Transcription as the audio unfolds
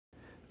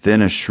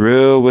Then a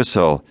shrill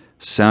whistle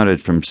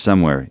sounded from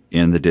somewhere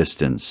in the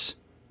distance,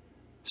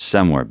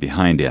 somewhere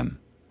behind him.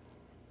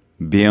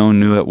 Bion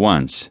knew at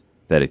once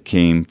that it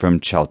came from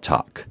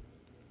Chaltak.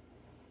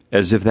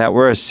 As if that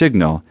were a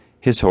signal,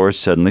 his horse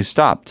suddenly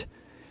stopped.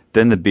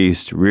 Then the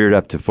beast reared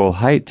up to full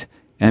height,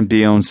 and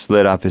Bion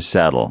slid off his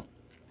saddle.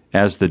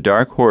 As the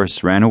dark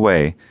horse ran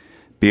away,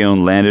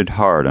 Bion landed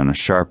hard on a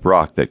sharp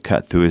rock that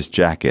cut through his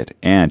jacket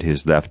and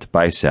his left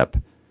bicep.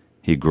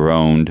 He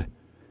groaned.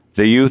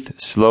 The youth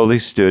slowly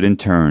stood and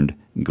turned,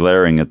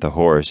 glaring at the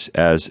horse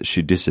as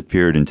she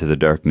disappeared into the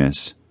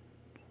darkness.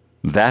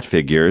 "That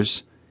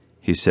figures,"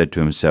 he said to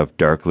himself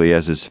darkly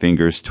as his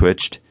fingers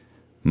twitched.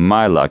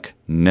 "My luck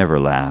never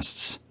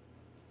lasts."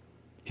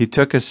 He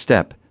took a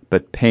step,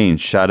 but pain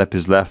shot up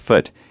his left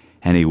foot,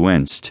 and he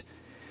winced.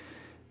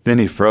 Then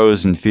he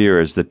froze in fear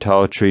as the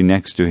tall tree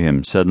next to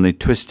him suddenly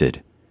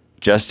twisted.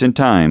 Just in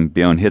time,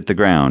 Bion hit the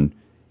ground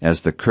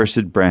as the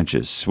cursed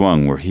branches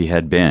swung where he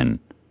had been.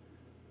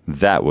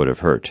 That would have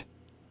hurt.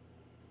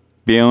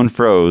 Bion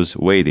froze,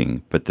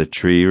 waiting, but the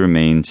tree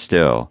remained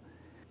still.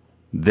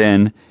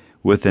 Then,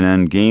 with an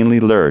ungainly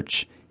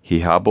lurch,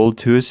 he hobbled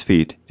to his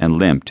feet and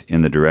limped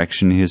in the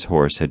direction his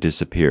horse had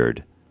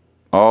disappeared.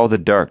 All the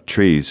dark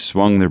trees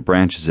swung their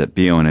branches at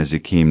Bion as he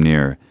came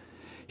near.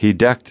 He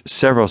ducked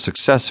several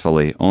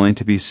successfully, only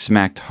to be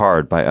smacked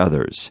hard by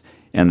others,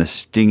 and the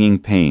stinging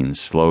pain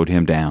slowed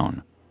him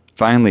down.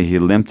 Finally he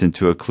limped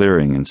into a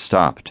clearing and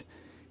stopped.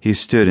 He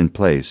stood in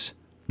place,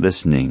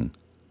 listening.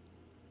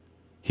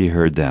 He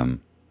heard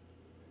them.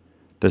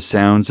 The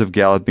sounds of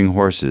galloping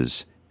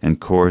horses and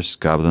coarse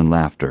goblin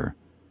laughter.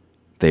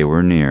 They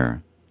were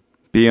near.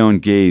 Bion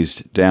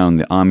gazed down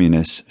the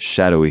ominous,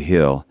 shadowy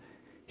hill.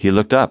 He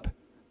looked up,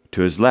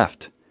 to his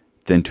left,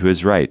 then to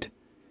his right.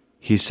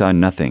 He saw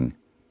nothing,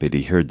 but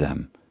he heard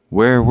them.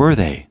 Where were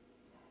they?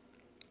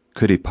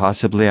 Could he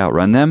possibly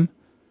outrun them?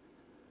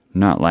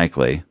 Not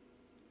likely.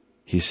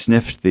 He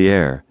sniffed the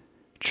air,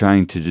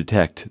 trying to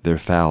detect their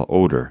foul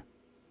odor.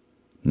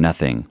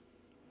 Nothing.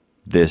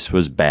 This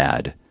was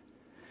bad.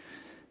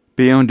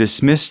 Bion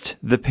dismissed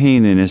the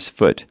pain in his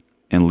foot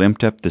and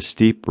limped up the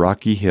steep,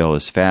 rocky hill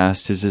as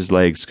fast as his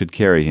legs could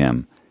carry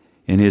him.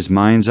 In his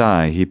mind's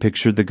eye, he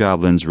pictured the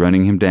goblins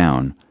running him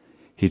down.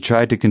 He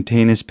tried to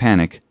contain his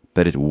panic,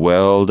 but it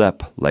welled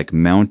up like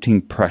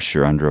mounting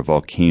pressure under a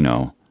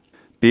volcano.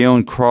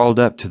 Bion crawled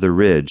up to the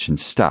ridge and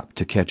stopped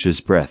to catch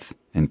his breath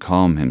and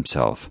calm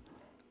himself.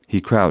 He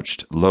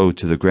crouched low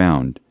to the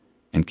ground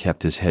and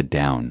kept his head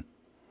down.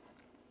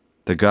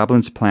 The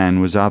goblin's plan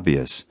was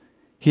obvious.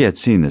 He had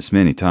seen this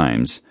many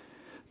times.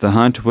 The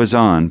hunt was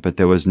on, but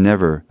there was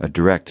never a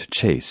direct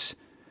chase.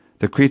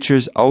 The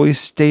creatures always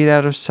stayed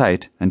out of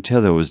sight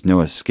until there was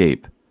no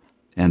escape,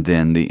 and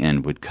then the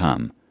end would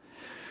come.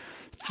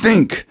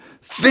 "Think!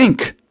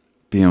 Think!"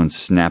 Bion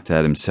snapped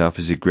at himself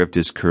as he gripped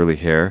his curly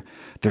hair.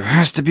 "There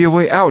has to be a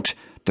way out!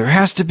 There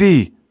has to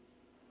be!"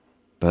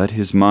 But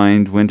his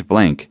mind went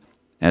blank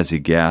as he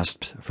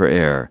gasped for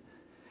air.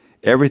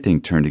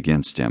 Everything turned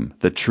against him.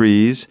 The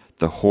trees,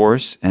 the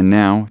horse, and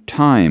now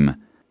time.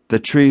 The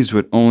trees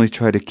would only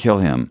try to kill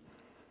him.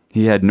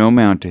 He had no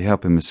mount to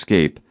help him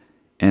escape,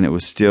 and it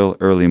was still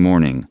early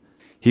morning.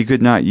 He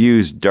could not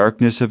use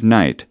darkness of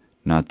night,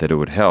 not that it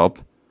would help.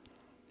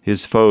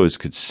 His foes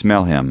could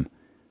smell him,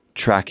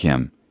 track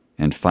him,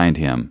 and find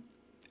him,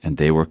 and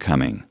they were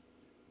coming.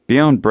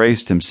 Bion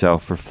braced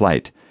himself for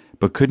flight,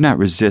 but could not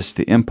resist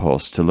the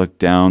impulse to look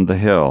down the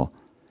hill.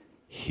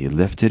 He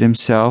lifted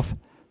himself,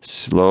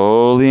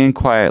 slowly and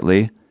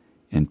quietly,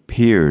 and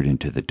peered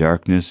into the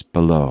darkness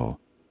below.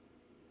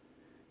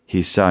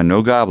 He saw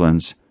no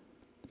goblins,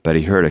 but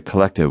he heard a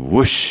collective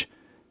whoosh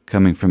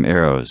coming from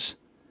arrows.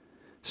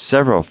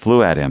 Several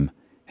flew at him,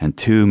 and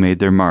 2 made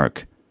their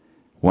mark.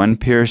 One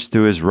pierced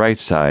through his right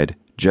side,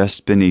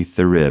 just beneath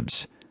the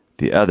ribs.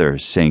 The other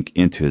sank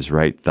into his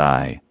right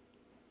thigh.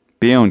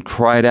 Bion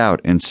cried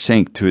out and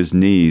sank to his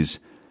knees.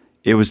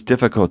 It was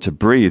difficult to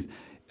breathe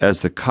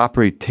as the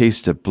coppery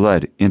taste of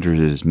blood entered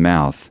his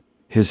mouth.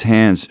 His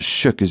hands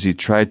shook as he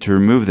tried to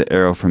remove the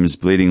arrow from his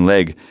bleeding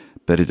leg,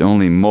 but it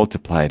only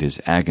multiplied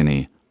his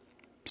agony.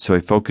 So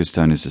he focused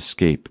on his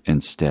escape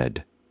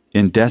instead.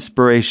 In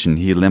desperation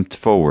he limped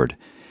forward,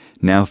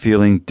 now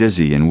feeling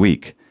dizzy and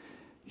weak.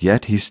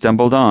 Yet he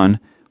stumbled on,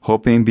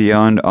 hoping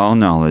beyond all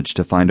knowledge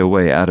to find a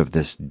way out of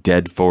this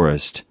dead forest.